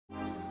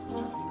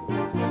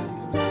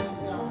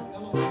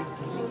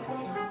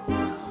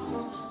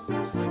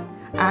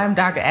I'm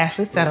Dr.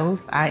 Ashley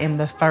Settles. I am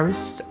the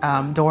first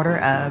daughter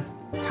of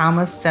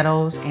Thomas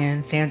Settles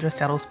and Sandra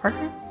Settles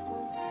Perkins.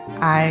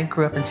 I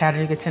grew up in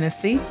Chattanooga,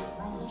 Tennessee.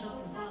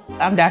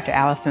 I'm Dr.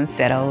 Allison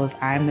Settles.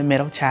 I'm the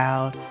middle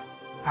child.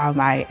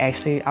 I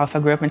actually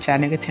also grew up in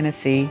Chattanooga,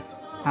 Tennessee.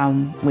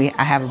 I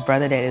have a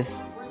brother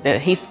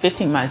he's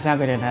 15 months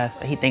younger than us,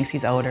 but he thinks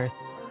he's older.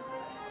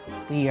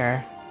 We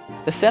are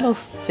the Settles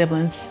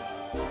siblings.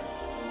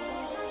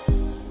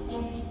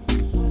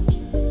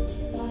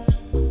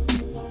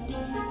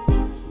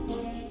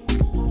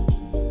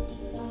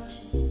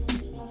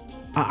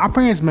 Our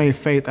parents made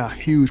faith a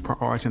huge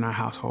priority in our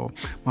household.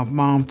 My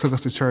mom took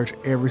us to church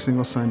every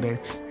single Sunday.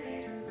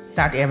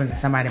 Dr. Evans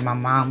is somebody my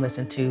mom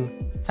listened to,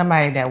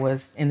 somebody that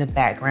was in the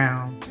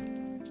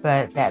background,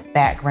 but that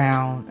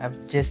background of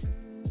just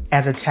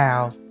as a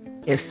child,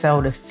 it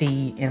sowed a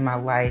seed in my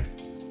life.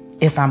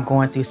 If I'm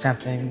going through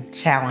something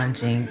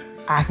challenging,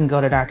 I can go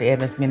to Dr.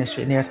 Evans'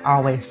 ministry and there's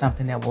always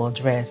something that will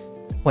address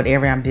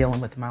whatever I'm dealing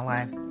with in my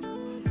life.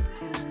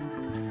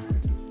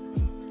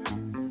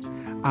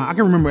 I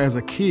can remember as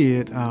a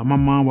kid, my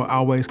mom would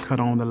always cut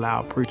on the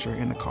loud preacher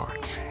in the car.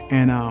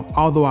 And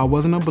although I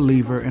wasn't a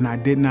believer and I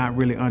did not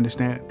really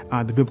understand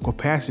the biblical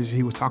passage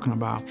he was talking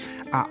about,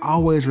 I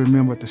always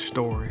remembered the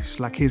stories.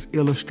 Like his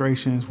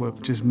illustrations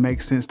would just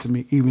make sense to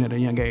me even at a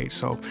young age.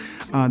 So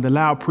the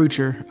loud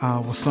preacher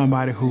was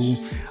somebody who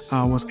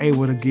was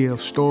able to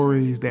give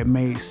stories that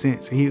made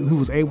sense. He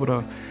was able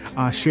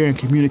to share and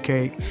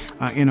communicate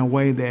in a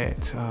way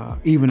that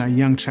even a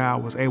young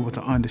child was able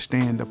to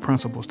understand the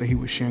principles that he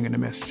was sharing in the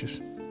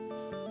messages.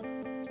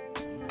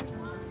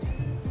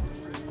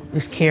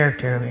 His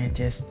character and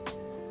just,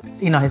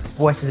 his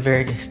voice is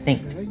very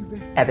distinct.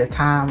 At the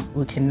time,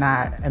 we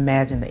cannot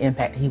imagine the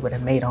impact he would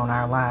have made on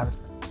our lives.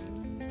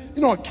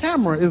 A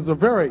camera is a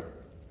very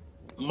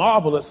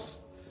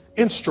marvelous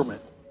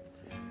instrument.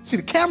 See,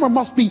 the camera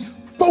must be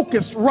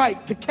focused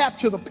right to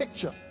capture the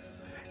picture.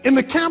 In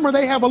the camera,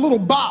 they have a little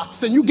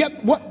box, and you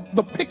get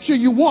the picture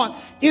you want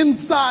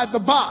inside the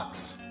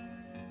box.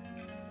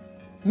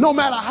 No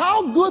matter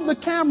how good the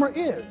camera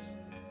is,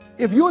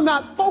 if you're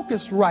not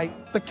focused right,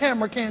 the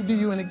camera can't do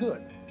you any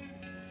good.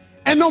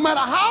 And no matter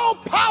how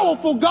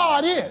powerful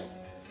God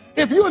is,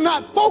 if you're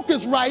not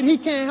focused right, he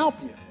can't help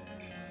you.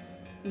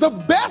 The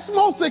best,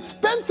 most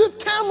expensive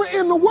camera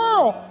in the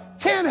world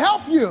can't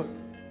help you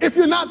if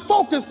you're not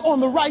focused on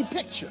the right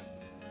picture.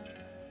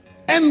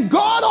 And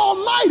God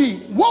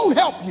Almighty won't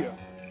help you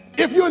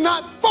if you're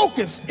not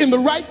focused in the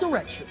right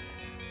direction.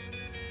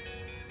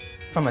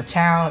 From a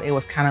child, it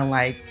was kind of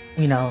like,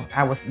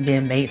 I was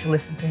being made to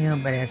listen to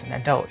him, but as an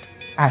adult,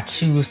 I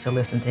choose to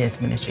listen to his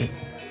ministry.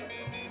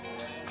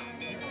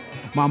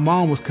 My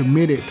mom was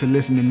committed to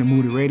listening to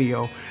Moody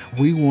Radio.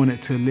 We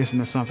wanted to listen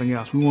to something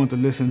else. We wanted to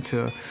listen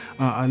to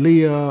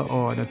Aaliyah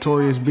or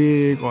Notorious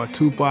Big or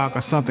Tupac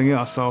or something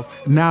else. So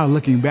now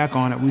looking back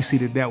on it, we see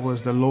that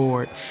was the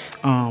Lord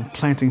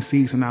planting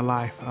seeds in our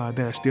life that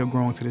are still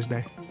growing to this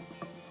day.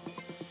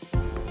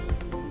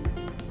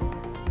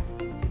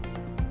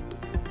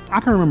 I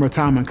can remember a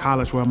time in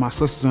college where my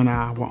sisters and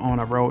I were on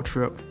a road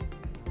trip.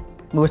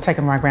 We were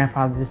taking my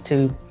grandfather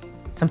to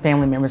some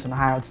family members in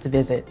Ohio just to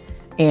visit.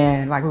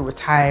 And we were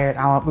tired,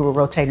 we were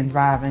rotating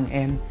driving,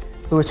 and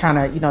we were trying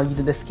to, you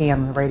do the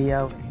scan on the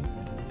radio.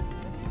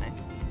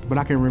 But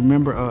I can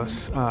remember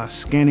us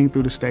scanning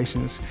through the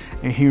stations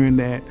and hearing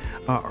that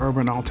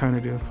urban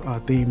alternative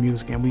theme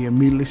music, and we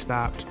immediately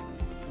stopped.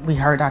 We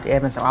heard Dr.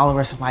 Evans, so all of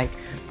us were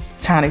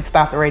trying to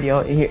stop the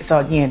radio. So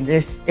again,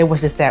 it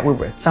was just that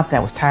something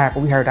that was tired,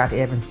 but we heard Dr.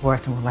 Evans'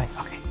 voice and we're like,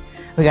 okay,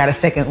 we got a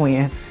second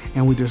wind.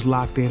 And we just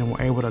locked in and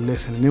were able to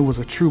listen. And it was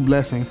a true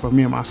blessing for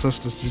me and my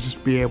sisters to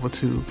just be able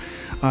to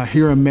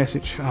hear a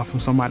message from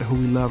somebody who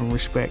we love and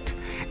respect,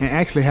 and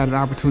actually had an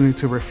opportunity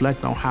to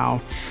reflect on how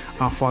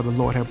far the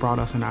Lord had brought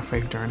us in our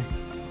faith journey.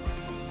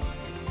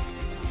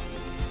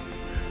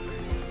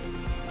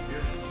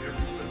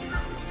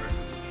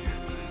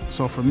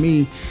 So for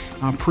me,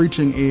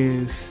 preaching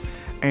is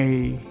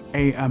an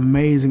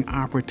amazing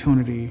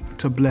opportunity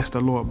to bless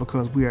the Lord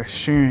because we are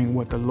sharing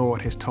what the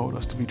Lord has told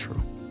us to be true.